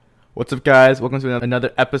What's up, guys? Welcome to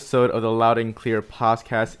another episode of the Loud and Clear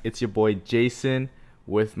podcast. It's your boy Jason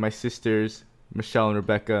with my sisters Michelle and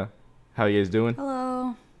Rebecca. How you guys doing?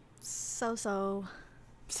 Hello. So.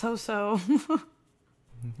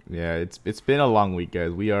 Yeah, it's been a long week,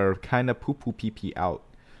 guys. We are kind of poo pee pee out,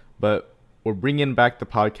 but we're bringing back the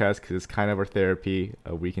podcast because it's kind of our therapy.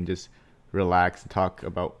 We can just relax and talk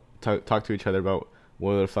to each other about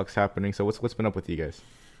what the fuck's happening. So what's been up with you guys?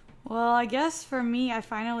 Well, I guess for me, I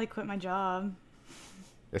finally quit my job.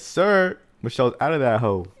 Yes, sir. Michelle's out of that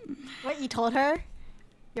hoe. What, you told her?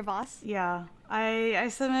 Your boss? Yeah. I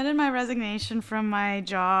submitted my resignation from my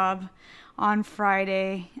job on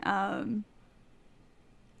Friday.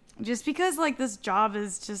 Just because, like, this job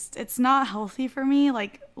is just, it's not healthy for me.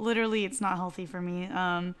 Like, literally, it's not healthy for me.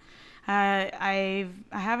 I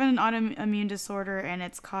have an autoimmune disorder, and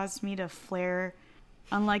it's caused me to flare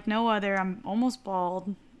unlike no other. I'm almost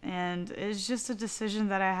bald. And it's just a decision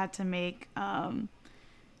that I had to make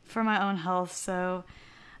for my own health. So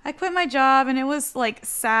I quit my job, and it was like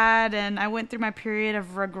sad. And I went through my period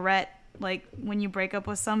of regret, like when you break up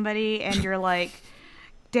with somebody and you're like,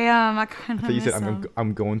 damn, I kind of miss them.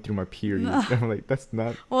 I'm going through my period. I'm like, that's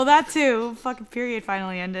not. Well, that too. Fucking period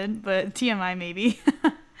finally ended, but TMI maybe.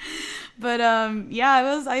 But yeah,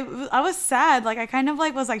 I was sad. Like I kind of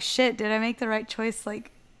like was like, shit, did I make the right choice? Like,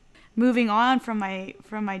 moving on from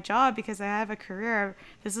my job, because I have a career.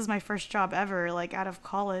 This is my first job ever, like out of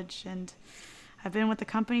college, and I've been with the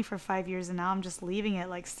company for 5 years, and now I'm just leaving it,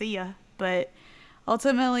 like, see ya. But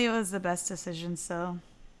ultimately it was the best decision, so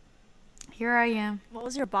here I am. What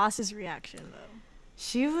was your boss's reaction, though?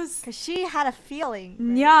 She was... Because she had a feeling.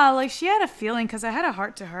 Right? Yeah, like, she had a feeling, because I had a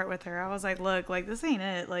heart-to-heart with her. I was like, look, like, this ain't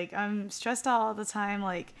it. Like, I'm stressed out all the time,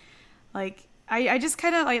 like I just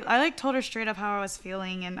kind of, like, I, like, told her straight up how I was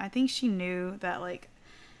feeling, and I think she knew that, like,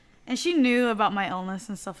 and she knew about my illness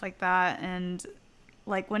and stuff like that, and,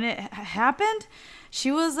 like, when it happened, she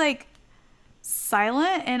was, like,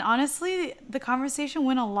 silent, and honestly, the conversation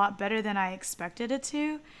went a lot better than I expected it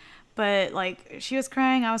to, but, like, she was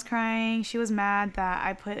crying, I was crying, she was mad that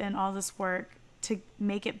I put in all this work to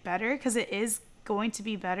make it better, because it is going to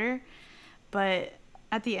be better, but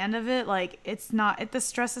at the end of it, like, it's not, the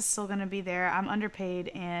stress is still going to be there. I'm underpaid,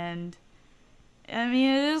 and I mean,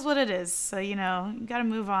 it is what it is. So, you know, you got to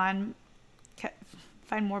move on,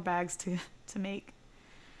 find more bags to make.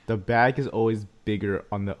 The bag is always bigger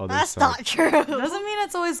on the other That's side. not true. Doesn't mean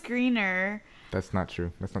it's always greener. That's not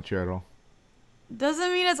true. That's not true at all.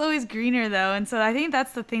 Doesn't mean it's always greener, though. And so I think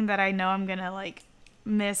that's the thing that I know I'm going to, like,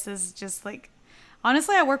 miss is just, like,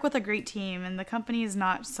 honestly, I work with a great team, and the company is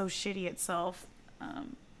not so shitty itself.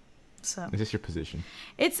 So Is this your position?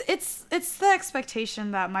 It's the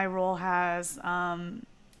expectation that my role has.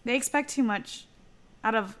 They expect too much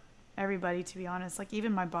out of everybody, to be honest. Like,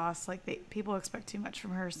 even my boss, like, people expect too much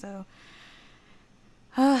from her. So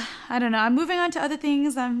I don't know. I'm moving on to other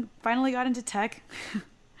things. I'm finally got into tech,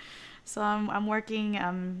 so I'm working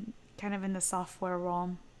kind of in the software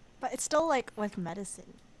realm. But it's still, like, with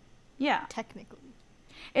medicine. Yeah, Technically.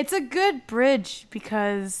 it's a good bridge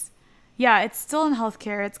because, yeah, it's still in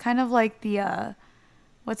healthcare. It's kind of like the,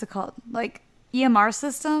 what's it called? Like EMR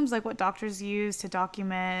systems, like what doctors use to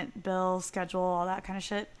document, bill, schedule, all that kind of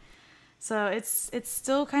shit. So it's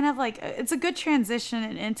still kind of like, it's a good transition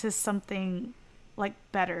into something like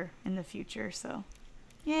better in the future. So,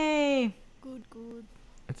 yay. Good.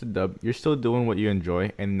 It's a dub. You're still doing what you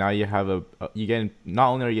enjoy, and now you have not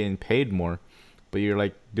only are you getting paid more, but you're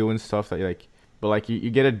like doing stuff that you like. But, like, you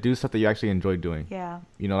get to do stuff that you actually enjoy doing. Yeah.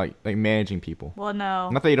 You know, like managing people. Well, no.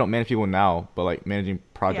 Not that you don't manage people now, but, like, managing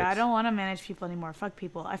projects. Yeah, I don't want to manage people anymore. Fuck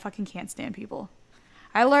people. I fucking can't stand people.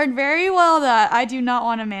 I learned very well that I do not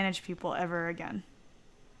want to manage people ever again.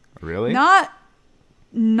 Really? Not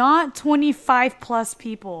 25 plus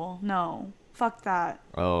people. No. Fuck that.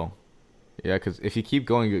 Oh. Yeah, because if you keep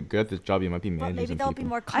going good at this job, you might be But managing maybe some there'll people. be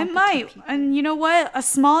more I competent might. people. And you know what? A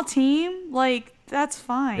small team, like, that's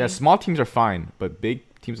fine. Yeah, small teams are fine, but big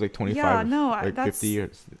teams like 25 Yeah, no, like that's 50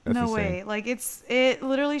 years. That's no insane. way. Like, it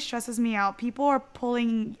literally stresses me out. People are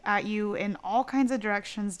pulling at you in all kinds of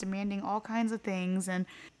directions, demanding all kinds of things, and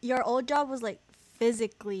Your old job was, like,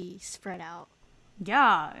 physically spread out.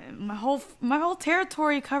 yeah, my whole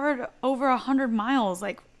territory covered over 100 miles,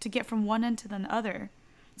 like, to get from one end to the other.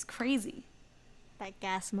 It's crazy. That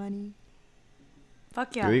gas money.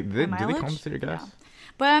 Fuck yeah. Do they My mileage? compensate your gas? Yeah.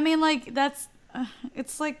 But I mean, like, that's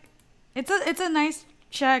it's like it's a nice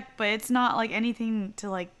check, but it's not like anything to,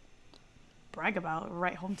 like, brag about or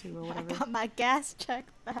write home to or I whatever. got my gas check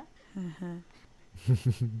back.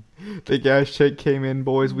 The gas check came in,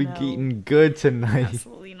 boys. We No. getting good tonight.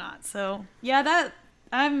 Absolutely not. So yeah, that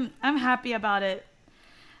I'm happy about it.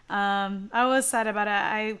 I was sad about it.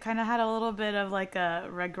 I kind of had a little bit of like a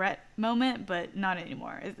regret moment, but not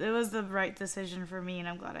anymore. It was the right decision for me, and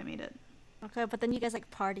I'm glad I made it. Okay, but then you guys like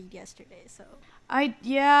partied yesterday, so.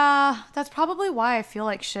 Yeah, that's probably why I feel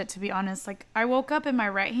like shit, to be honest. Like, I woke up and my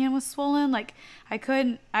right hand was swollen. Like,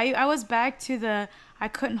 I was back to I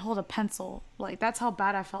couldn't hold a pencil. Like, that's how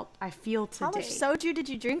bad I feel today. How much soju did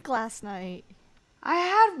you drink last night?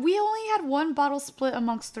 We only had one bottle split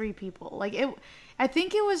amongst 3 people. Like, I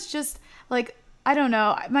think it was just, like, I don't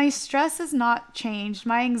know. My stress has not changed.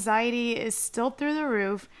 My anxiety is still through the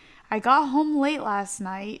roof. I got home late last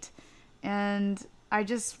night, and I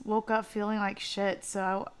just woke up feeling like shit.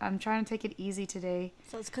 So I'm trying to take it easy today.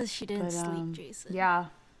 So it's because she didn't sleep, Jason. Yeah.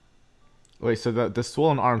 Wait, so the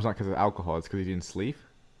swollen arm's not because of alcohol, it's because you didn't sleep?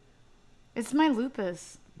 It's my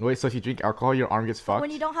lupus. Wait, so if you drink alcohol, your arm gets fucked? When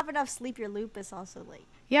you don't have enough sleep, your lupus also, like...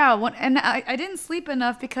 Yeah, and I didn't sleep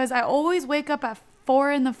enough because I always wake up at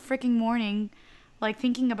 4 in the freaking morning, like,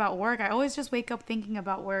 thinking about work. I always just wake up thinking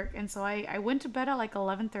about work. And so I went to bed at, like,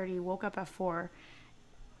 11:30, woke up at 4.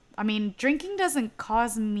 I mean, drinking doesn't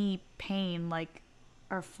cause me pain, like,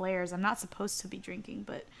 or flares. I'm not supposed to be drinking,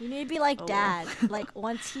 but... You need to be like Dad. Like,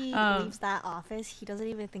 once he leaves that office, he doesn't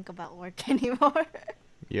even think about work anymore.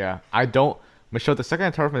 Yeah, I don't... Michelle, the second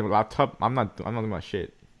I turn off my laptop, I'm not doing my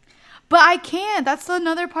shit. But I can't. That's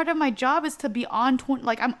another part of my job is to be on.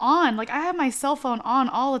 I'm on. Like, I have my cell phone on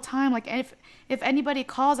all the time. Like, if anybody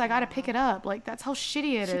calls, I gotta pick it up. Like, that's how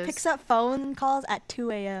shitty it is. She picks up phone calls at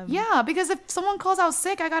 2 a.m. Yeah, because if someone calls out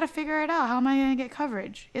sick, I gotta figure it out. How am I gonna get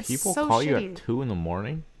coverage? It's People so call shitty. you at 2 in the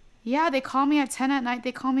morning? Yeah, they call me at 10 at night.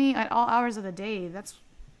 They call me at all hours of the day.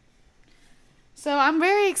 So I'm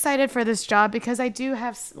very excited for this job because I do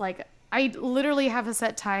have, like, I literally have a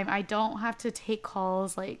set time. I don't have to take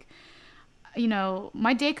calls. Like, you know,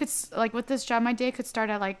 my day could, like, with this job, my day could start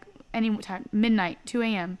at, like, any time, midnight, 2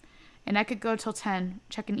 a.m. And I could go till 10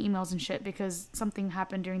 checking emails and shit because something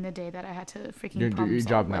happened during the day that I had to freaking Your problem job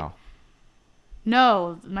solve. now?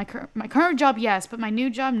 No, my current job, yes. But my new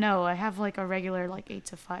job, no. I have, like, a regular, like, 8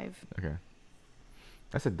 to 5. Okay.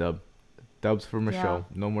 That's a dub. Dubs for Michelle.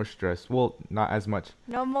 Yeah. No more stress. Well, not as much.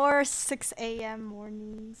 No more 6 a.m.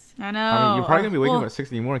 mornings. I know. I mean, you're probably going to be waking up at 6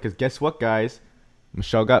 in the morning because guess what, guys?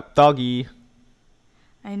 Michelle got doggy.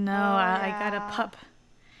 I know. Oh, I got yeah. a pup.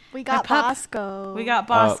 We got pup. Bosco. We got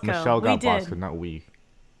Bosco. Michelle we got did. Bosco, not we.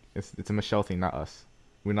 It's a Michelle thing, not us.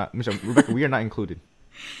 We're not Michelle. Rebecca, we are not included.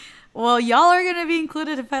 Well, y'all are gonna be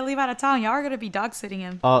included if I leave out of town. Y'all are gonna be dog sitting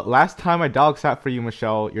him. Last time my dog sat for you,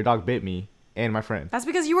 Michelle, your dog bit me and my friend. That's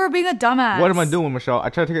because you were being a dumbass. What am I doing, Michelle? I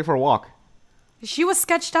tried to take it for a walk. She was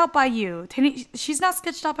sketched out by you. She's not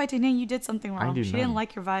sketched out by Tane. You did something wrong. did She not. didn't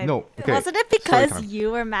like your vibe. No, okay. Wasn't it Story because time. you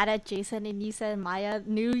were mad at Jason and you said Maya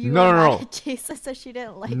knew you No, were no, mad no. at Jason, so she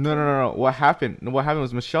didn't like No. What happened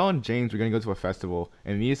was Michelle and James were going to go to a festival,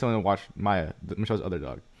 and me and someone to watch Maya, Michelle's other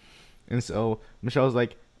dog. And so Michelle was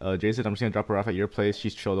like, Jason, I'm just going to drop her off at your place.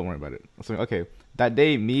 She's chill. Don't worry about it. I was like, okay. That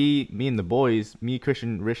day, me and the boys, me,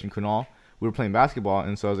 Christian, Rich, and Kunal, we were playing basketball.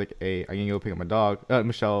 And so I was like, hey, I'm going to go pick up my dog.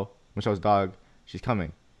 Michelle's dog. She's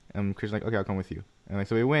coming. And Christian's like, okay, I'll come with you. And like,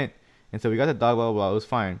 so we went. And so we got the dog, blah, blah, blah. It was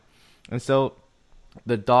fine. And so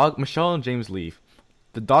the dog, Michelle and James leave.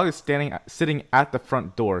 The dog is sitting at the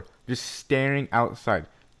front door, just staring outside.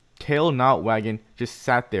 Tail not wagging, just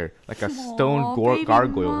sat there like a stone baby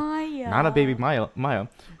gargoyle. Maya. Not a baby Maya.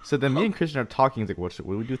 So then me and Christian are talking. He's like, what do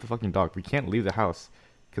we do with the fucking dog? We can't leave the house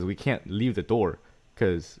because we can't leave the door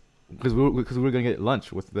because we were gonna get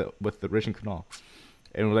lunch with the Rich and Kunal.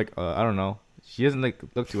 And we're like, I don't know. She doesn't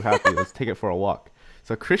look too happy. Let's take it for a walk.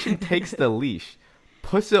 So Christian takes the leash,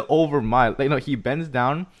 puts it over Maya. Like, no, he bends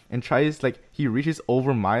down and tries, like, he reaches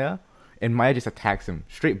over Maya, and Maya just attacks him,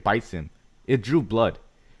 straight bites him. It drew blood.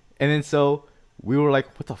 And then so we were like,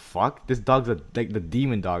 what the fuck? This dog's like the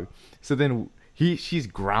demon dog. So then she's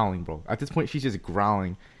growling, bro. At this point, she's just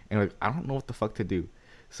growling, and like, I don't know what the fuck to do.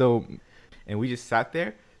 So, and we just sat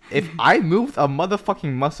there. If I moved a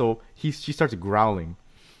motherfucking muscle, she starts growling.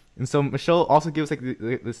 And so Michelle also gives like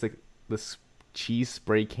this cheese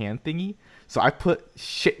spray can thingy. So I put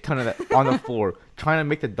shit ton of that on the floor, trying to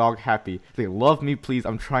make the dog happy. Like, love me, please.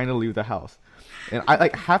 I'm trying to leave the house. And I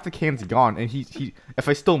like half the can's gone. And he if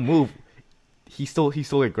I still move, he's still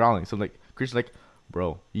like growling. So like Chris's like,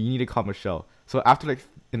 bro, you need to call Michelle. So after like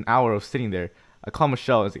an hour of sitting there, I call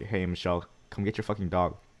Michelle. I was like, hey Michelle, come get your fucking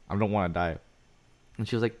dog. I don't want to die. And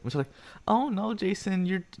she was like, oh no,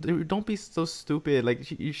 Jason, don't be so stupid. Like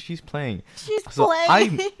she's playing. She's So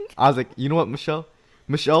playing. I was like, you know what, Michelle,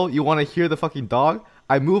 you want to hear the fucking dog?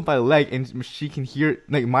 I move my leg and she can hear,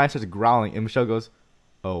 like, Maya starts growling and Michelle goes,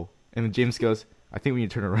 oh, and then James goes, I think we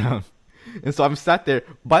need to turn around. And so I'm sat there.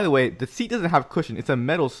 By the way, the seat doesn't have cushion. It's a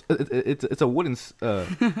metal. It's a wooden.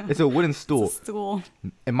 It's a wooden stool. It's a stool.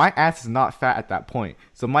 And my ass is not fat at that point,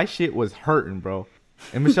 so my shit was hurting, bro.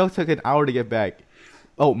 And Michelle took an hour to get back.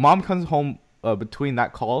 Oh, mom comes home between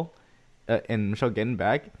that call and Michelle getting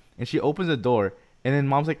back, and she opens the door, and then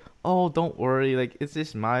mom's like, "Oh, don't worry, like it's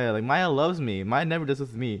just Maya. Like Maya loves me. Maya never does this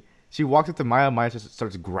with me." She walks up to Maya. Maya just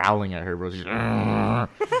starts growling at her, bro. She's, I'm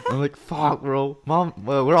like, "Fuck, bro, mom.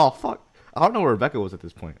 We're all fucked." I don't know where Rebecca was at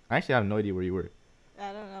this point. I actually have no idea where you were.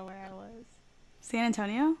 I don't know where I was. San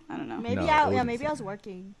Antonio? I don't know. Maybe No, maybe I was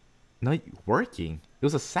working. No, working. It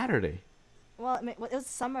was a Saturday. Well, it was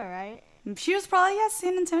summer, right? She was probably at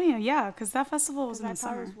San Antonio, yeah, because that festival was in the That's how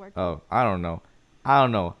I summer. was working. Oh, I don't know.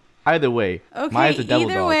 Either way, Okay, Maya's a devil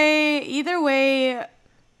dog.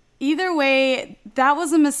 either way, that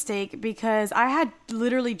was a mistake because I had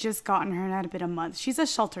literally just gotten her and it had been a month. She's a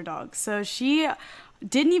shelter dog, so she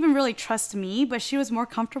didn't even really trust me, but she was more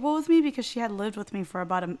comfortable with me because she had lived with me for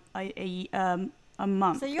about a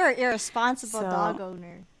month. So you're an irresponsible So- dog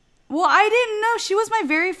owner. Well, I didn't know. She was my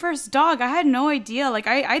very first dog. I had no idea. Like,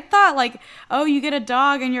 I thought, like, oh, you get a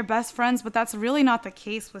dog and you're best friends, but that's really not the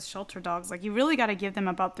case with shelter dogs. Like, you really got to give them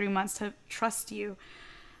about 3 months to trust you.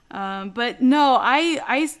 But no,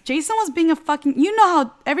 Jason was being a fucking, you know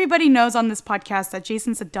how everybody knows on this podcast that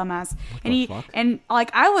Jason's a dumbass. And like,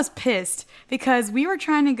 I was pissed because we were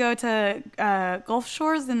trying to go to Gulf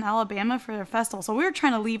Shores in Alabama for their festival. So we were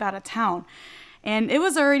trying to leave out of town. And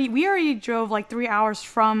we already drove like 3 hours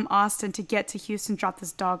from Austin to get to Houston, drop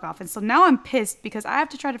this dog off. And so now I'm pissed because I have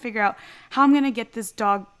to try to figure out how I'm going to get this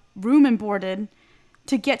dog room and boarded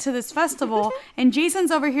to get to this festival. And Jason's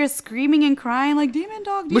over here screaming and crying like, demon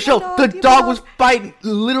dog, Michelle, the demon dog was biting,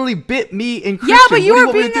 literally bit me and Christian. Yeah, but you What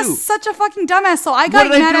were do want me being to do? such a fucking dumbass. So I got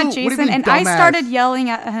What did I mad do? at What do you Jason mean and I dumbass? started yelling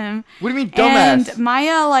at him. What do you mean dumbass? And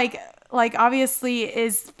Maya like obviously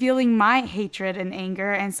is feeling my hatred and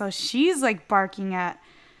anger, and so she's like barking at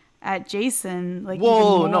Jason like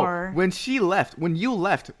Whoa, even more. no. When you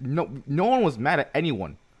left, no one was mad at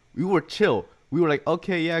anyone. We were chill. We were like,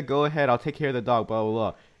 okay, yeah, go ahead. I'll take care of the dog, blah, blah,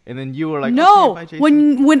 blah. And then you were like, no, okay, bye,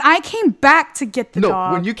 Jason. when I came back to get the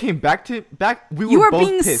dog, when you came back, we were you were both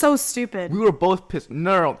being pissed. so stupid. We were both pissed.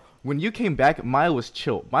 No. When you came back, Maya was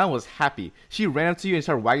chill. Maya was happy. She ran up to you and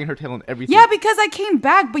started wagging her tail and everything. Yeah, because I came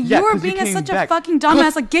back, but Yeah, you were 'cause you being came such back. a fucking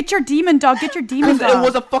dumbass. Like, get your demon dog, get your demon Because dog. it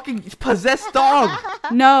was a fucking possessed dog.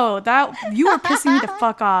 No, that you were pissing me the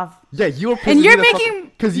fuck off. Yeah, you were pissing And you're me the making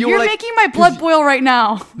fuck, 'cause you you're were like, making my blood boil right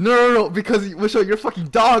now. No, because Michelle, your fucking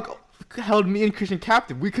dog held me and Christian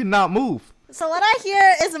captive. We could not move. So what I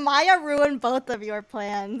hear is Maya ruined both of your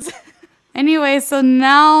plans. Anyway, so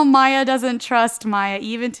now Maya doesn't trust Maya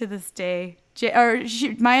even to this day.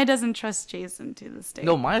 Maya doesn't trust Jason to this day.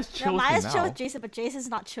 No, Maya's chill No, with Maya's me chill now. with Jason, but Jason's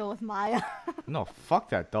not chill with Maya. No, fuck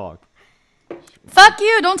that dog. Fuck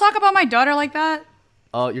you! Don't talk about my daughter like that.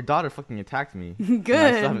 Your daughter fucking attacked me. Good. And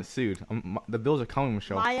I still haven't sued. The bills are coming,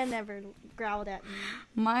 Michelle. Maya never growled at me.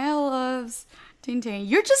 Maya loves Tintin.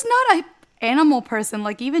 You're just not a animal person.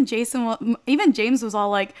 Like even James was all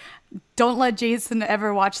like, "Don't let Jason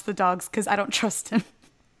ever watch the dogs because I don't trust him."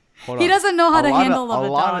 Hold He on. doesn't know how to handle a a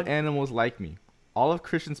lot dog. of animals like me. All of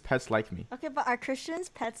Christian's pets like me. Okay, but are Christian's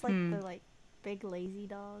pets like the like big lazy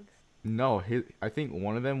dogs? No, I think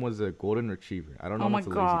one of them was a golden retriever. I don't know Oh if my it's a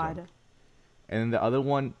lazy dog. god. And then the other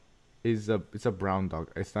one is it's a brown dog.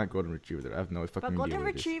 It's not golden retriever. I have no fucking But idea golden what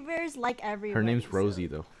it is. retrievers like everybody. Her name's so- Rosie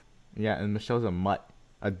though. Yeah, and Michelle's a mutt.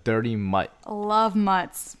 A dirty mutt. Love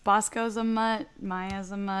mutts. Bosco's a mutt.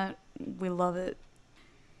 Maya's a mutt. We love it.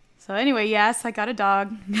 So anyway, yes, I got a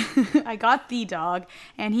dog. I got the dog,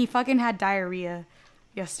 and he fucking had diarrhea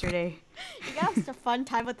yesterday. You got such a fun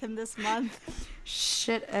time with him this month.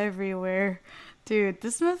 Shit everywhere. Dude,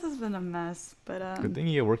 this month has been a mess, but Good thing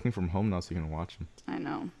you're working from home now so you can watch him. I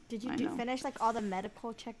know. Did I you know. finish like all the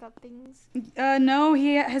medical checkup things? No,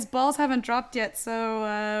 his balls haven't dropped yet,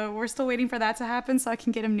 so we're still waiting for that to happen so I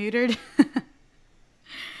can get him neutered.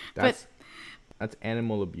 That's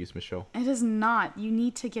animal abuse, Michelle. It is not. You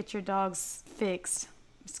need to get your dogs fixed.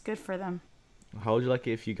 It's good for them. How would you like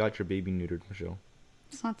it if you got your baby neutered, Michelle?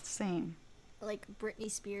 It's not the same. Like Britney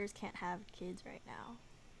Spears can't have kids right now.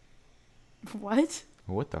 What?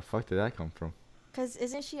 What the fuck did that come from? Cause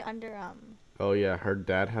isn't she under Oh yeah, her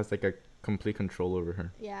dad has like a complete control over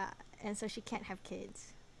her. yeah, and so she can't have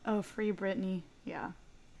kids. Oh, free Britney. Yeah.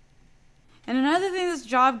 And another thing this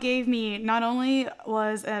job gave me not only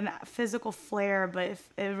was a physical flair, but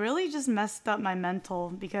it really just messed up my mental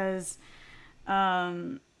because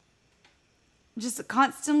just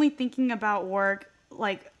constantly thinking about work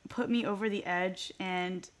like put me over the edge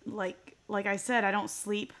and like like I said, I don't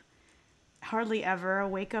sleep hardly ever. I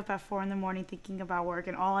wake up at 4 a.m. thinking about work,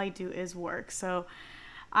 and all I do is work. So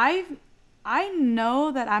I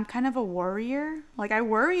know that I'm kind of a worrier. Like, I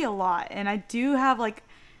worry a lot, and I do have like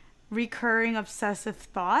recurring obsessive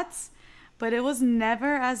thoughts, but it was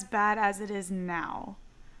never as bad as it is now.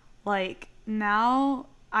 Like, now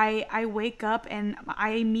I wake up and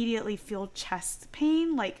I immediately feel chest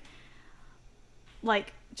pain, like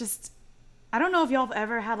just, I don't know if y'all have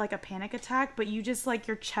ever had like a panic attack, but you just like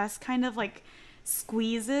your chest kind of like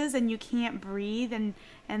squeezes and you can't breathe, and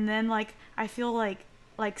then like I feel like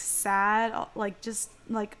sad, like just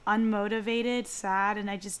like unmotivated, sad, and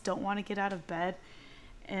I just don't want to get out of bed.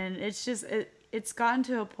 And it's just it's gotten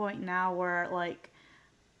to a point now where like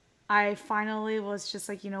I finally was just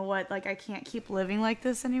like, you know what, like I can't keep living like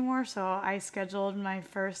this anymore. So I scheduled my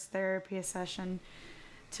first therapy session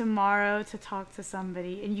tomorrow to talk to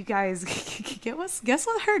somebody. And you guys, guess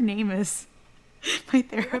what her name is? My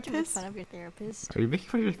therapist. Are you making fun of your therapist? Are you making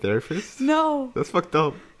fun of your therapist? No. That's fucked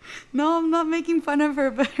up. No, I'm not making fun of her,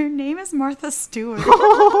 but her name is Martha Stewart.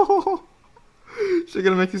 She's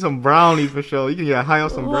gonna make you some brownies, Michelle. You can get high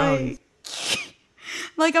off some brownies.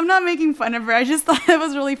 Like, I'm not making fun of her. I just thought it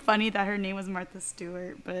was really funny that her name was Martha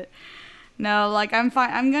Stewart. But no, like, I'm fine.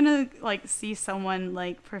 I'm gonna like see someone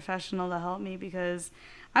like professional to help me, because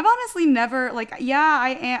I've honestly never, like,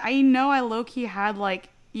 yeah, I know I low-key had like,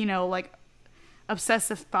 you know, like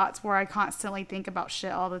obsessive thoughts where I constantly think about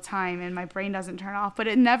shit all the time and my brain doesn't turn off, but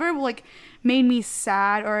it never like made me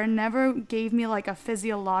sad, or it never gave me like a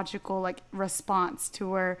physiological like response to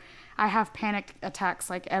where I have panic attacks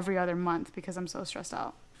like every other month because I'm so stressed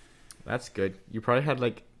out. That's good. You probably had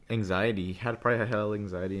like anxiety. You probably had hell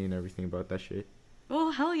anxiety and everything about that shit.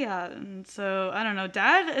 Well, hell yeah. And so, I don't know.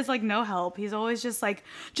 Dad is like no help. He's always just like,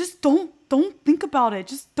 just don't think about it.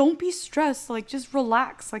 Just don't be stressed. Like, just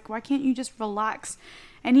relax. Like, why can't you just relax?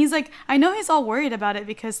 And he's like, I know he's all worried about it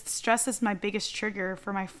because stress is my biggest trigger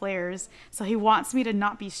for my flares. So he wants me to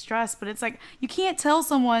not be stressed. But it's like, you can't tell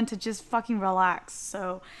someone to just fucking relax.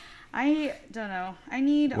 So I don't know. I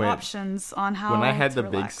need options on how to When I had the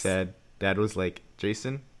relax. big sad, Dad was like,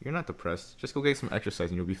 Jason, you're not depressed. Just go get some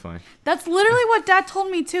exercise and you'll be fine. That's literally what Dad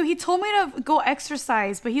told me too. He told me to go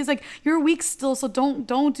exercise, but he's like, "You're weak still, so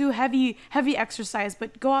don't do heavy exercise,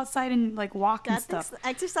 but go outside and like walk and stuff."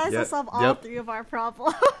 Exercise will solve all three of our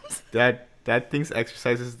problems. Dad thinks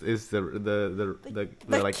exercise is the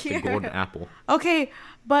like the golden apple. Okay,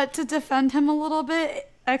 but to defend him a little bit,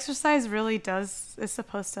 exercise really is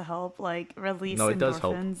supposed to help like release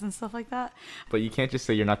endorphins and stuff like that. But you can't just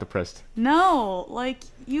say you're not depressed. No, like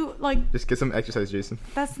you like just get some exercise, Jason.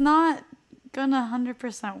 That's not gonna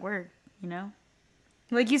 100% work, you know?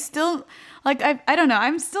 Like you still like I don't know.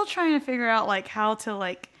 I'm still trying to figure out like how to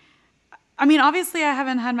like, I mean, obviously I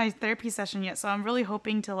haven't had my therapy session yet, so I'm really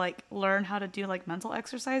hoping to like learn how to do like mental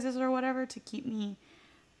exercises or whatever to keep me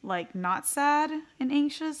like not sad and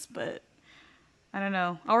anxious, but I don't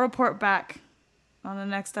know. I'll report back on the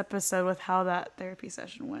next episode with how that therapy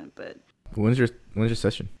session went. But when's your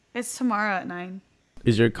session? It's tomorrow at 9.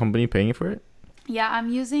 Is your company paying for it? Yeah,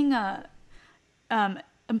 I'm using a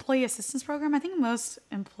employee assistance program. I think most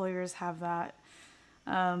employers have that.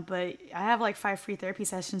 But I have like 5 free therapy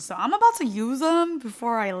sessions, so I'm about to use them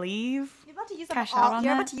before I leave. You're about to use them all.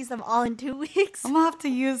 You're about to use them all in 2 weeks. I'm gonna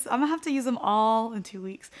have to use them all in 2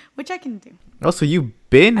 weeks, which I can do. Oh, so you've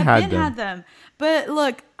had them. But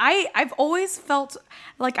look, I've always felt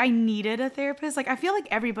like I needed a therapist. Like I feel like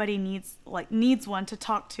everybody needs one to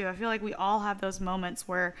talk to. I feel like we all have those moments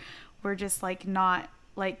where we're just like not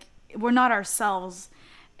like we're not ourselves.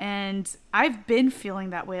 And I've been feeling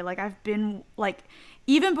that way. Like I've been like,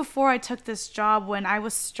 even before I took this job, when I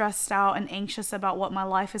was stressed out and anxious about what my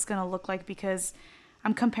life is going to look like, because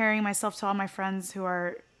I'm comparing myself to all my friends who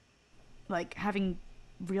are like having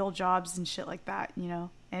real jobs and shit like that, you know,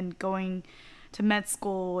 and going to med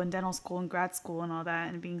school and dental school and grad school and all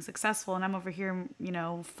that and being successful. And I'm over here, you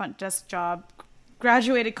know, front desk job,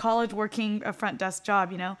 graduated college working a front desk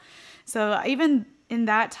job, you know. So even in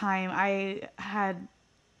that time, I had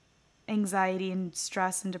anxiety and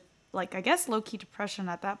stress and like I guess low-key depression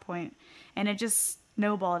at that point, and it just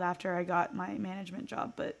snowballed after I got my management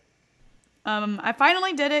job. But I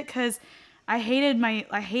finally did it because I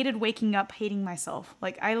hated waking up hating myself.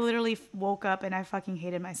 Like I literally woke up and I fucking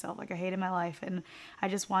hated myself. Like I hated my life, and I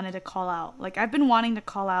just wanted to call out. Like I've been wanting to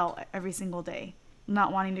call out every single day,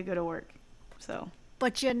 not wanting to go to work. So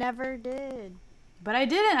but you never did. But I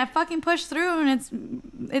didn't. I fucking pushed through,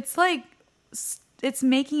 and it's like it's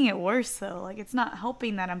making it worse though. Like it's not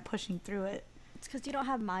helping that I'm pushing through it. It's because you don't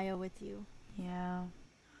have Maya with you. Yeah.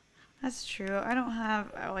 That's true. I don't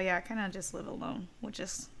have. Oh yeah, I kind of just live alone, which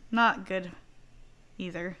is not good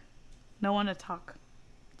either. No one to talk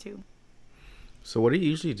to. So what do you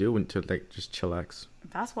usually do when to like just chillax?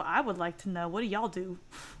 That's what I would like to know. What do y'all do?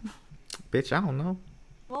 Bitch, I don't know.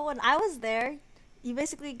 Well, when I was there, you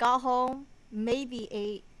basically got home, maybe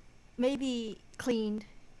ate, maybe cleaned,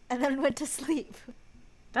 and then went to sleep.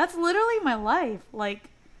 That's literally my life. Like,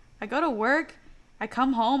 I go to work, I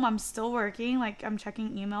come home, I'm still working, like I'm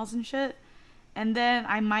checking emails and shit, and then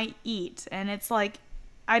I might eat, and it's like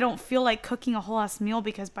I don't feel like cooking a whole ass meal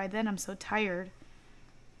because by then I'm so tired.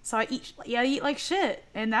 So I eat like shit,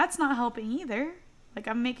 and that's not helping either. Like,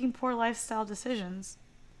 I'm making poor lifestyle decisions.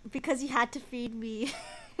 Because you had to feed me.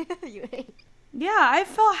 You ate. Yeah, I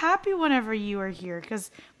felt happy whenever you were here because,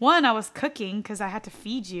 one, I was cooking because I had to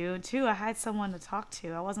feed you. Two, I had someone to talk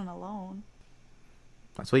to. I wasn't alone.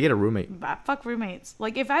 That's why you get a roommate. But fuck roommates.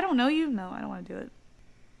 Like, if I don't know you, no, I don't want to do it.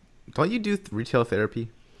 Don't you do retail therapy?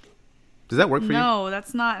 Does that work for you? No,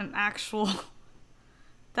 that's not an actual...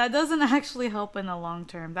 That doesn't actually help in the long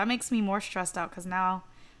term. That makes me more stressed out because now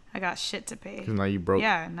I got shit to pay. Because now you broke.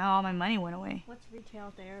 Yeah, now all my money went away. What's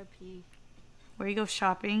retail therapy? Where you go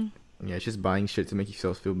shopping, Yeah, it's just buying shit to make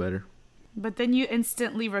yourself feel better. but then you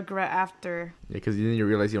instantly regret after. Yeah, because then you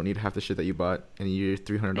realize you don't need half the shit that you bought, and you're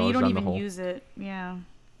 $300 And you don't down the even hole. use it. Yeah.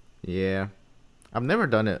 Yeah, I've never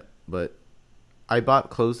done it, but I bought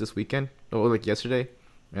clothes this weekend. Oh, like yesterday,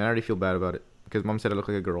 and I already feel bad about it because mom said I look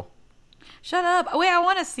like a girl. Shut up. Wait, I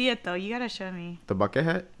want to see it though. You gotta show me. The bucket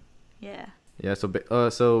hat. Yeah. Yeah,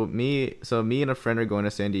 so me and a friend are going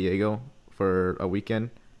to San Diego for a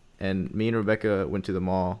weekend, and me and Rebecca went to the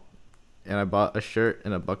mall, and I bought a shirt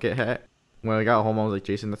and a bucket hat. When I got home, I was like,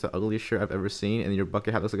 Jason, that's the ugliest shirt I've ever seen, and your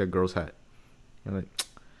bucket hat looks like a girl's hat. And I'm like,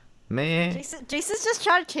 man. Jason's just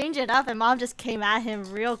trying to change it up, and mom just came at him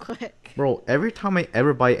real quick. Bro, every time I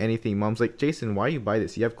ever buy anything, mom's like, Jason, why you buy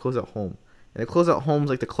this? You have clothes at home. And the clothes at home's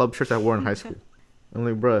like the club shirts I wore in high school. I'm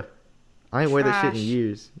like, bruh, I ain't wear that shit in Trash.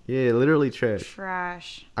 years. Yeah, literally trash.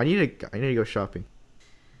 Trash. I need to go shopping.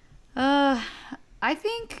 I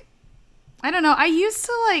think, I don't know. I used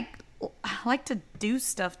to like to do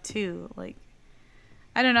stuff too. Like,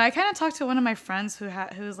 I don't know. I kind of talked to one of my friends who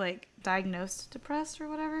was like diagnosed depressed or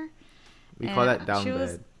whatever. We call And that down she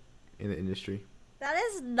was- bad in the industry. That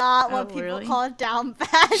is not what Oh, people really? call down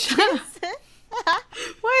bad, Jason.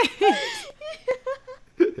 Wait.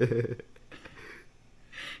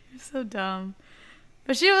 You're so dumb.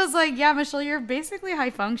 But she was like, yeah, Michelle, you're basically high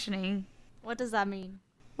functioning. What does that mean?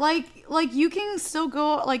 Like you can still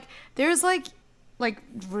go, like, there's like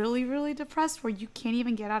really, really depressed where you can't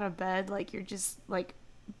even get out of bed. Like, you're just like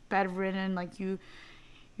bedridden. Like you're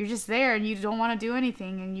just there and you don't want to do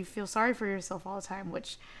anything and you feel sorry for yourself all the time,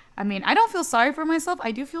 which, I mean, I don't feel sorry for myself.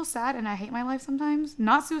 I do feel sad and I hate my life sometimes.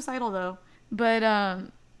 Not suicidal though. But, I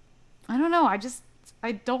don't know.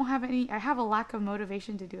 I don't have I have a lack of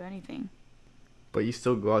motivation to do anything. But you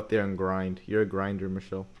still go out there and grind. You're a grinder,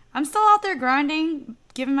 Michelle. I'm still out there grinding,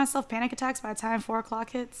 giving myself panic attacks by the time 4 o'clock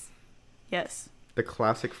hits. Yes. The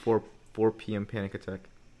classic 4 p.m. panic attack.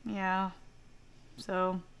 Yeah.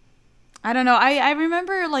 So, I don't know. I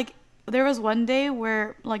remember, like, there was one day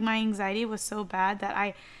where, like, my anxiety was so bad that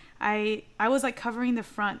I was, like, covering the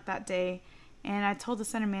front that day. And I told the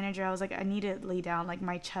center manager, I was like, I need to lay down. Like,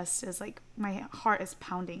 my chest is, like, my heart is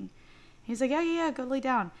pounding. He's like, yeah, go lay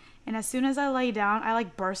down. And as soon as I lay down, I,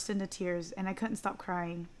 like, burst into tears. And I couldn't stop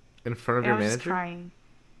crying. In front of And your I was manager? just crying.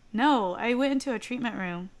 No, I went into a treatment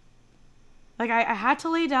room. Like, I had to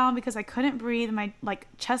lay down because I couldn't breathe. My, like,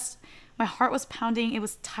 chest, my heart was pounding. It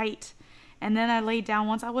was tight. And then I laid down.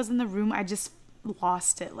 Once I was in the room, I just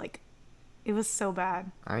lost it. Like, it was so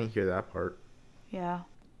bad. I didn't hear that part. Yeah.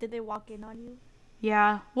 Did they walk in on you?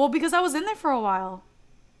 Yeah. Well, because I was in there for a while.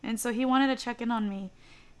 And so he wanted to check in on me.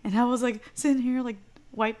 And I was, like, sitting here, like,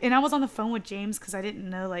 and I was on the phone with James because I didn't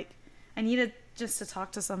know, like, I needed just to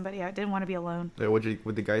talk to somebody. I didn't want to be alone. Yeah, what'd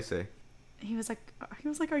the guy say? He was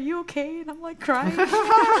like, are you okay? And I'm like crying. And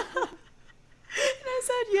I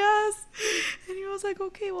said yes. And he was like,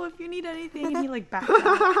 okay, well, if you need anything. And he like backed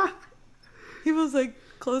out. He was like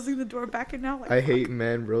closing the door, backing out. Like, I hate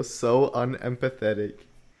men, bro. So unempathetic.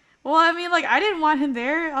 well, I mean, like, I didn't want him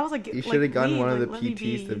there. I was like, You should have gotten one of the let me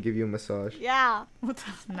PTs to be. give you a massage. Yeah.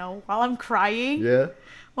 No, while I'm crying. Yeah?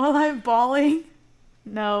 While I'm bawling.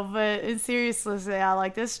 No, but in seriousness, yeah,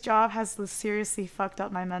 like, this job has seriously fucked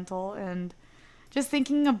up my mental, and just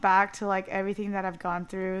thinking back to, like, everything that I've gone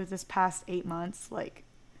through this past 8 months, like,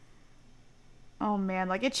 oh man,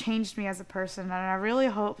 like, it changed me as a person, and I really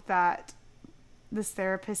hope that this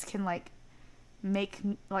therapist can, like,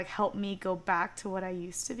 help me go back to what I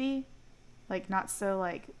used to be, like, not so,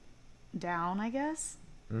 like, down, I guess.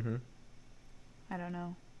 Mm-hmm. I don't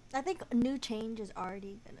know. I think a new change is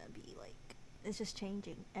already gonna be like, it's just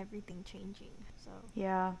changing, everything changing. So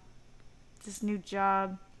Yeah. This new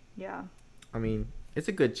job. Yeah. I mean, it's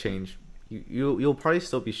a good change. You'll probably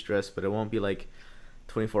still be stressed, but it won't be like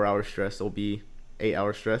 24-hour stress. It'll be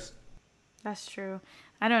 8-hour stress. That's true.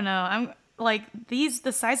 I don't know. I'm like the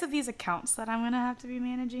size of these accounts that I'm gonna have to be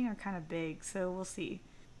managing are kind of big, so we'll see.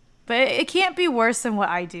 But it can't be worse than what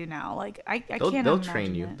I do now. Like I can't. They'll imagine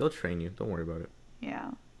train you. it. They'll train you. Don't worry about it.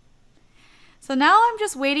 Yeah. So now I'm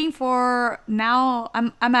just waiting for. Now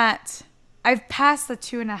I've passed the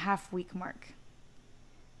 2.5 week mark.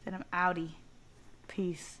 Then I'm outie.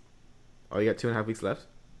 Peace. Oh, you got 2.5 weeks left.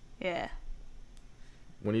 Yeah.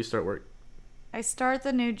 When do you start work? I start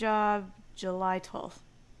the new job July 12th.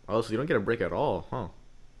 Oh, so you don't get a break at all, huh?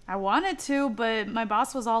 I wanted to, but my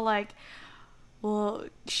boss was all like, well,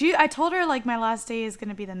 I told her like my last day is going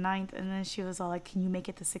to be the 9th. And then she was all like, can you make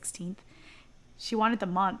it the 16th? She wanted the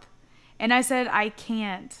month. And I said, I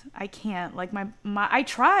can't. Like I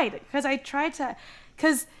tried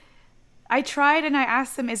and I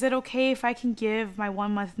asked them, is it okay if I can give my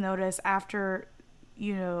 1 month notice after,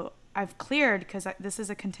 I've cleared, because this is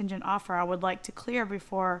a contingent offer. I would like to clear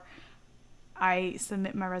before I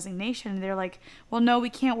submit my resignation. And they're like, well, no,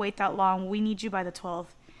 we can't wait that long. We need you by the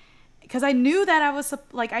 12th. Because I knew that I was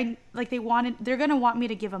they're going to want me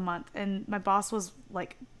to give a month. And my boss was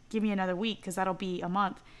like, give me another week because that'll be a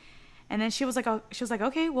month. And then she was like,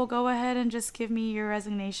 okay, we'll go ahead and just give me your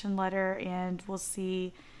resignation letter and we'll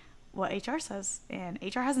see what HR says. And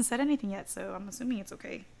HR hasn't said anything yet, so I'm assuming it's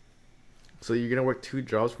okay. So you're gonna work 2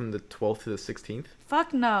 jobs from the 12th to the 16th?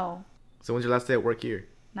 Fuck no. So when's your last day at work here?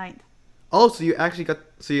 9th. Oh, so you actually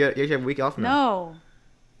have a week off now? No,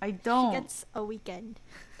 I don't. she gets a weekend.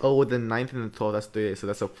 Oh, with the 9th and the 12th, that's 3 days, so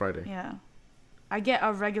that's a Friday. Yeah. I get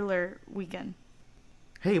a regular weekend.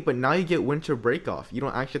 Hey, but now you get winter break off. You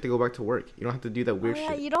don't actually have to go back to work. You don't have to do that weird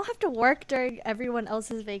shit. You don't have to work during everyone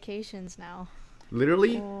else's vacations now.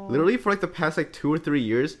 Literally for like the past like 2 or 3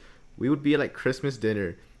 years, we would be at like Christmas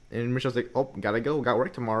dinner. And Michelle's like, oh, gotta go. Got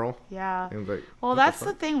work tomorrow. Yeah. And like, well, that's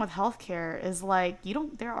the thing with healthcare is like,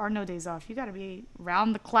 there are no days off. You gotta be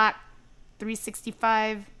round the clock,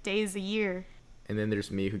 365 days a year. And then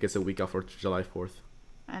there's me who gets a week off for July 4th.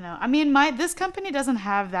 I know. I mean, this company doesn't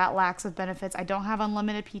have that lax of benefits. I don't have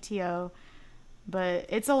unlimited PTO, but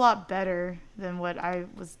it's a lot better than what I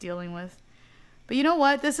was dealing with. But you know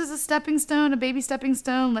what? This is a baby stepping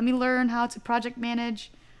stone. Let me learn how to project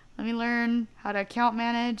manage. Let me learn how to account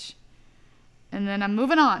manage. And then I'm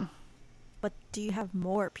moving on. But do you have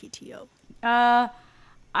more PTO? I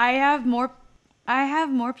have more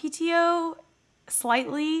PTO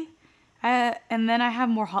slightly. And then I have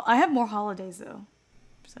more holidays though.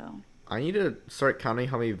 So I need to start counting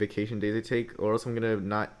how many vacation days I take, or else I'm gonna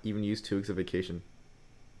not even use 2 weeks of vacation.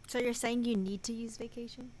 So you're saying you need to use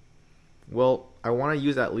vacation? Well, I want to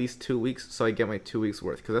use at least 2 weeks so I get my 2 weeks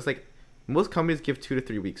worth, because that's like most companies give 2 to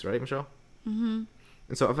 3 weeks, right, Michelle? Mm-hmm.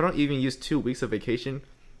 And so if I don't even use 2 weeks of vacation,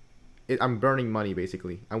 I'm burning money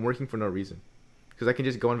basically. I'm working for no reason, because I can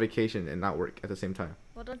just go on vacation and not work at the same time.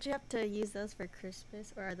 Well, don't you have to use those for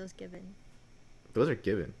Christmas, or are those given? Those are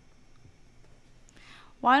given.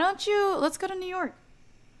 Why don't you? Let's go to New York.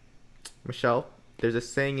 Michelle, there's a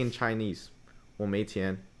saying in Chinese, 我没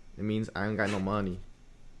钱. It means I ain't got no money.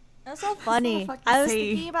 That's so funny. fucking I was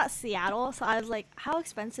say. thinking about Seattle, so I was like, how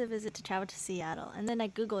expensive is it to travel to Seattle? And then I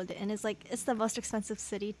Googled it, and it's like, it's the most expensive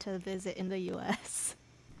city to visit in the U.S.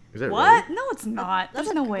 Is that What? really? No, it's not. That's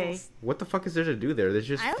There's what no way. Google's- What the fuck is there to do there? There's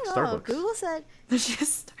just I don't know. Starbucks. Google said There's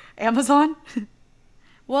just Amazon.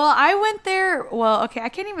 Well, I went there. Well, okay, I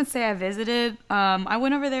can't even say I visited. I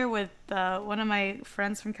went over there with one of my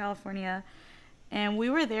friends from California, and we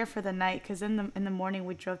were there for the night because in the morning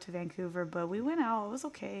we drove to Vancouver. But we went out. It was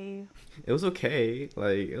okay. It was okay.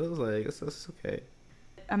 It's okay.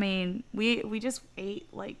 I mean, we just ate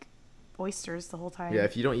like oysters the whole time. Yeah,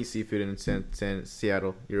 if you don't eat seafood in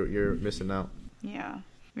Seattle, you're missing out. Yeah,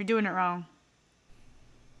 you're doing it wrong.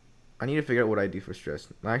 I need to figure out what I do for stress.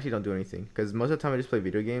 I actually don't do anything, because most of the time I just play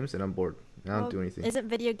video games and I'm bored. And I don't do anything. Isn't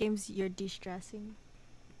video games you're de-stressing?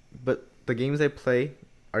 But the games I play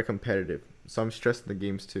are competitive, so I'm stressed in the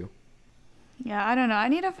games too. Yeah, I don't know. I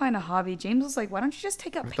need to find a hobby. James was like, "Why don't you just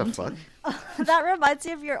take up What painting?" the fuck? That reminds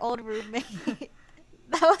me of your old roommate.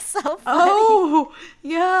 That was so funny. Oh,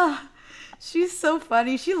 yeah. She's so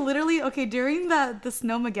funny. She literally, okay, during the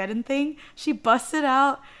Snowmageddon thing, she busted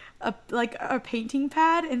out a painting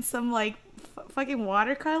pad and some like fucking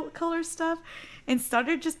watercolor stuff and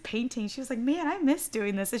started just painting. She was like, man, I miss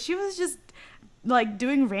doing this. And she was just like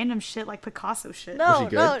doing random shit like Picasso shit. No,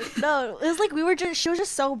 she no, good? no. It was like she was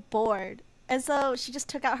just so bored. And so she just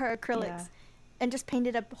took out her acrylics Yeah. and just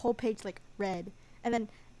painted a whole page like red. And then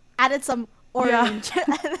added some Yeah. orange.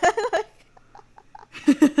 And then, like,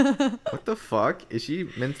 What the fuck? Is she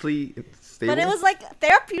mentally stable? but it was like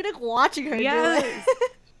therapeutic watching her do Yes.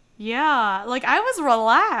 it. Yeah, like I was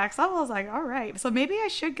relaxed. I was like, all right, so maybe I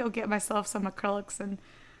should go get myself some acrylics and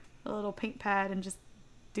a little paint pad and just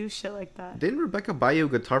do shit like that. Didn't Rebecca buy you a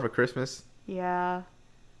guitar for Christmas? Yeah,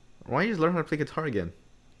 Why don't you just learn how to play guitar again?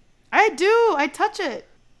 I do. I touch it.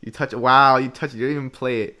 You touch it. Wow, you touch it. You don't even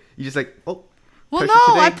play it. You just like, oh. Well, touch no,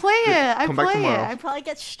 it today. I play Good. it. I Come back play tomorrow. I it. probably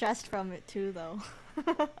get stressed from it too, though.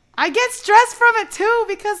 I get stressed from it too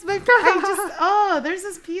because there's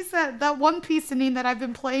this piece that one piece singing that I've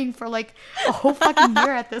been playing for like a whole fucking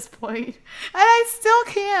year at this point, and I still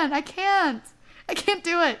can't. I can't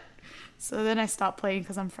do it. So then I stop playing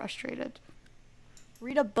because I'm frustrated.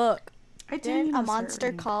 Read a book. I Didn't didn't A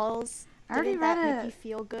Monster Calls? I already Didn't that read make it. you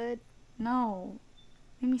feel good? No,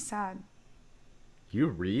 made me sad. You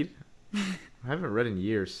read? I haven't read in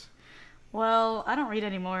years. Well, I don't read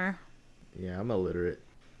anymore. Yeah, I'm illiterate.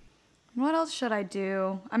 What else should I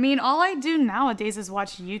do? I mean, all I do nowadays is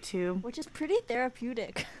watch YouTube. Which is pretty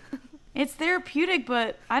therapeutic. It's therapeutic,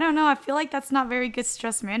 but I don't know. I feel like that's not very good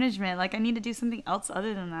stress management. Like I need to do something else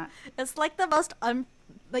other than that. It's like the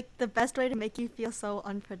the best way to make you feel so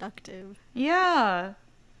unproductive. Yeah.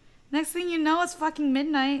 Next thing you know, it's fucking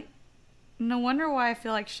midnight. No wonder why I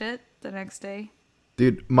feel like shit the next day.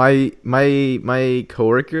 Dude, my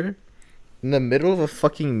coworker, in the middle of a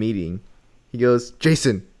fucking meeting, he goes,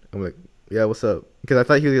 Jason. I'm like, yeah, what's up? Because I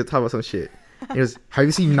thought he was gonna talk about some shit. He goes, have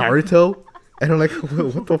you seen Naruto? And I'm like,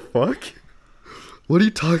 what the fuck? What are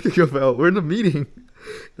you talking about? We're in a meeting.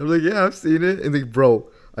 I'm like, yeah, I've seen it. And like, bro,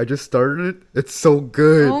 I just started it. It's so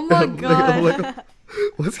good. Oh my I'm God. like,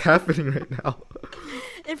 what's happening right now?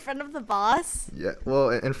 In front of the boss? Yeah, well,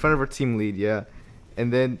 in front of our team lead, yeah.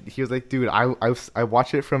 And then he was like, dude, I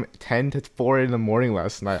watched it from 10 to 4 in the morning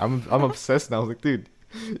last night. I'm obsessed now. I was like, dude,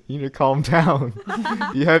 you need to calm down.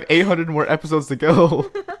 You have 800 more episodes to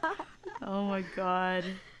go. Oh my god.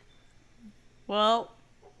 Well,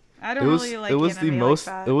 I It don't was really like it was the anime most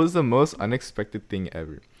like that. it was the most unexpected thing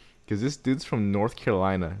ever. Cuz this dude's from North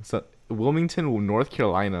Carolina. So Wilmington, North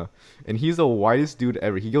Carolina, and he's the whitest dude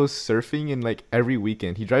ever. He goes surfing in like every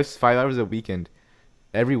weekend. He drives 5 hours a weekend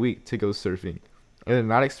every week to go surfing. I did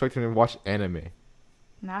not expect him to watch anime.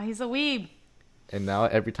 Now he's a weeb. And now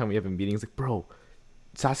every time we have a meeting, he's like, bro,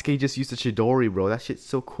 Sasuke just used a Chidori, bro. That shit's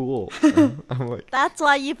so cool. I'm like, That's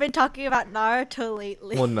why you've been talking about Naruto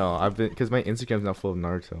lately. well, no, I've been, because my Instagram's not full of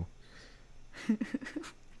Naruto.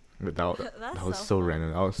 But that That's was so so fun.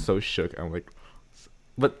 random. I was so shook. I'm like,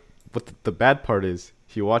 but the bad part is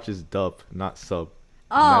he watches dub, not sub.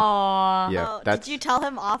 And that- Aww. yeah, Oh, that's. did you tell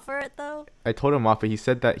him off for it though? I told him off, but he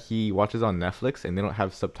said that he watches on Netflix and they don't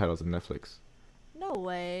have subtitles on Netflix. No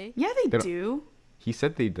way. Yeah, they They don't- do. He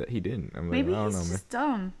said he didn't. I'm like, Maybe I don't he's know, man. just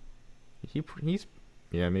dumb. He's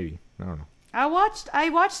yeah, maybe. I don't know. I watched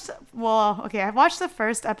well, okay, I watched the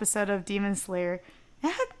first episode of Demon Slayer. It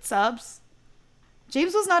had subs.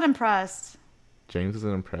 James was not impressed. James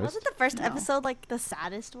isn't impressed. Wasn't the first No. episode like the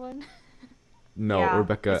saddest one? No, Yeah,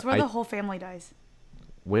 Rebecca. it's where the whole family dies.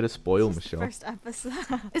 Way to spoil, Just the Michelle. first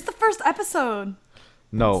episode. It's the first episode.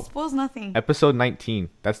 No, Spoils nothing. episode 19.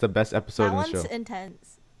 That's the best episode That in the one's show.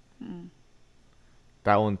 intense.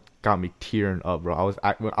 That one got me tearing up, bro.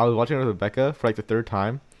 When I was watching it with Rebecca for like the third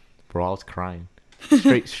time, bro. I was crying,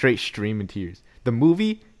 straight streaming tears. The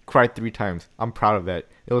movie, cried 3 times. I'm proud of that.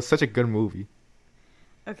 It was such a good movie.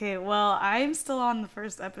 Okay, well, I'm still on the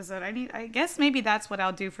first episode. I guess maybe that's what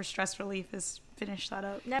I'll do for stress relief is finish that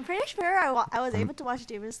up. And I'm pretty sure I was able to watch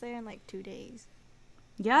Demon Slayer in like 2 days.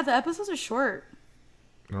 Yeah, the episodes are short.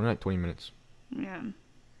 Only like 20 minutes. Yeah.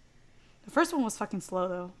 The first one was fucking slow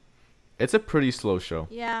though. It's a pretty slow show,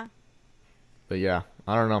 Yeah. but yeah,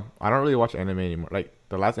 I don't know. I don't really watch anime anymore. Like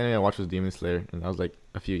the last anime I watched was Demon Slayer, and that was like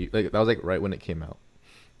that was like right when it came out.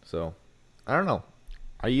 So I don't know.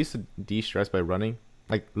 I used to de-stress by running.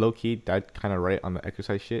 Like low key, that kind of right on the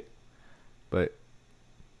exercise shit. But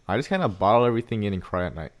I just kind of bottle everything in and cry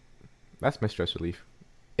at night. That's my stress relief.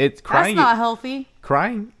 It's crying. That's not healthy.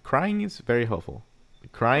 Crying is very helpful.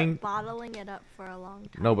 Crying, Bottling it up for a long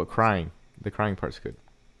time. no, but crying. The crying part's good.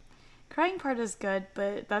 Crying part is good,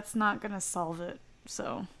 but that's not gonna solve it.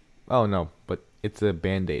 So Oh no, but it's a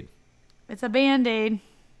band-aid. it's a band-aid.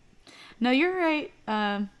 No, you're right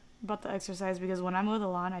about the exercise because when I mow the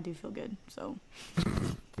lawn, I do feel good. So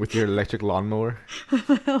With your electric lawnmower.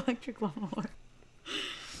 electric lawnmower.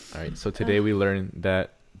 All right, so today we learned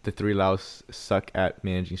that The three Laos suck at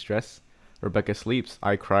managing stress. Rebecca sleeps.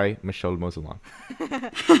 I cry. Michelle mows the lawn.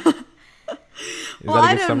 Is Well, that a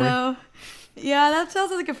I good don't summary? know. Yeah, that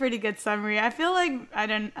sounds like a pretty good summary. I feel like I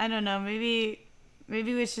don't know. Maybe we've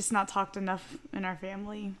just not talked enough in our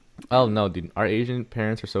family. Oh no, dude. Our Asian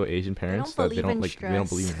parents are so Asian parents that believe in they don't stress.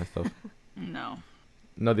 believe in that stuff. No.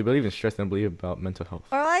 No, they believe in stress. They don't believe about mental health.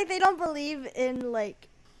 Or like they don't believe in like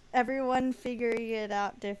everyone figuring it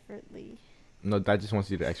out differently. No, Dad just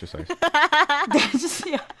wants you to exercise.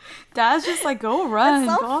 Dad's just like, go run,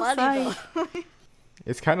 That's so go funny outside. though.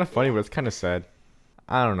 It's kind of funny, but it's kind of sad.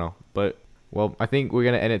 I don't know, but well, I think we're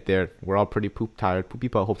gonna end it there. We're all pretty poopy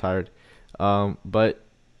butthole tired. But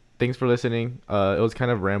thanks for listening. It was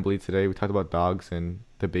kind of rambly today. We talked about dogs and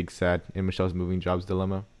the big sad in Michelle's moving jobs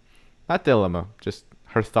dilemma. Not dilemma, just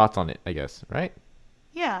her thoughts on it, I guess, right?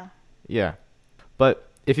 Yeah. Yeah. But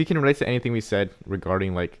if you can relate to anything we said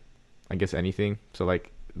regarding like, I guess anything, so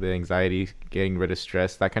like the anxiety, getting rid of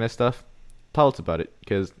stress, that kind of stuff, tell us about it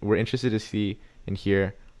because we're interested to see and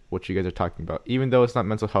hear what you guys are talking about, even though it's not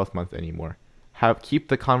Mental Health Month anymore. Keep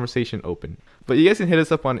the conversation open. But you guys can hit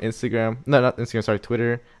us up on Instagram, no, not Instagram, sorry,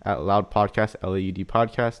 Twitter at Loud Podcast, LAUD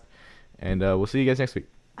Podcast, and we'll see you guys next week.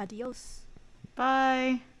 Adios.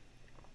 Bye.